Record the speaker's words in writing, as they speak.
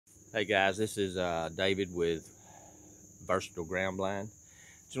Hey guys, this is David with Versatile Ground Blind.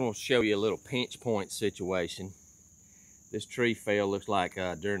 Just want to show you a little pinch point situation. This tree fell, looks like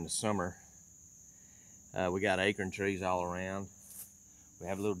during the summer. We got acorn trees all around. We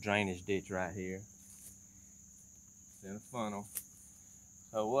have a little drainage ditch right here. It's in a funnel.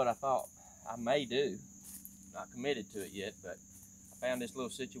 So what I thought I may do, not committed to it yet, but I found this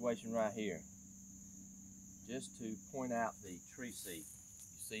little situation right here. Just to point out the tree seat.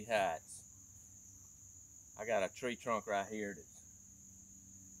 You see how I got a tree trunk right here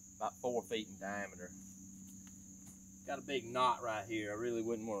that's about 4 feet in diameter. Got a big knot right here. I really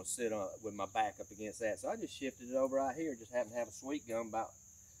wouldn't want to sit on with my back up against that, so I just shifted it over right here. Just happened to have a sweet gum about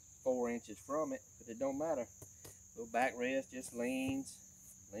 4 inches from it, but it don't matter. Little backrest just leans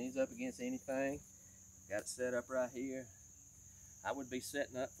up against anything. Got it set up right here. I would be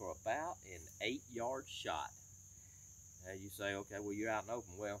setting up for about an 8-yard shot. Now you say, okay, well you're out in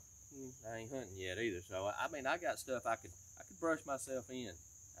open. Well, I ain't hunting yet either, so I mean I got stuff I could brush myself in. And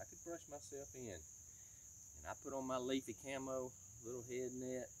I put on my leafy camo, little head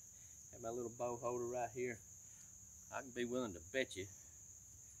net, have my little bow holder right here. I can be willing to bet you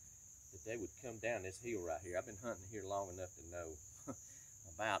that they would come down this hill right here. I've been hunting here long enough to know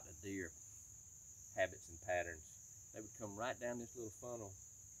about the deer habits and patterns. They would come right down this little funnel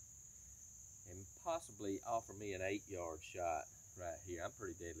and possibly offer me an 8-yard shot right here. I'm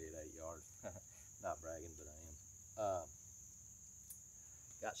pretty deadly at 8 yards. Not bragging, but I am.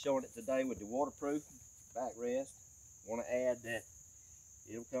 Got showing it today with the waterproof backrest. Want to add that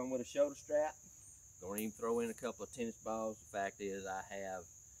it'll come with a shoulder strap. Going to even throw in a couple of tennis balls. The fact is I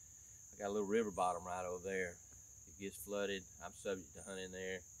got a little river bottom right over there. It gets flooded. I'm subject to hunting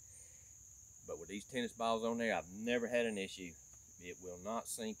there. But with these tennis balls on there, I've never had an issue. It will not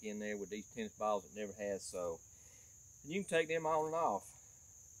sink in there with these tennis balls. It never has. So you can take them on and off.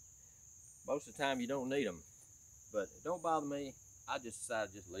 Most of the time you don't need them, but it don't bother me. I just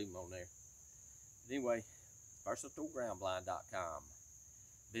decided to just leave them on there. But anyway, versatilegroundblind.com.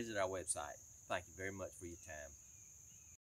 Visit our website. Thank you very much for your time.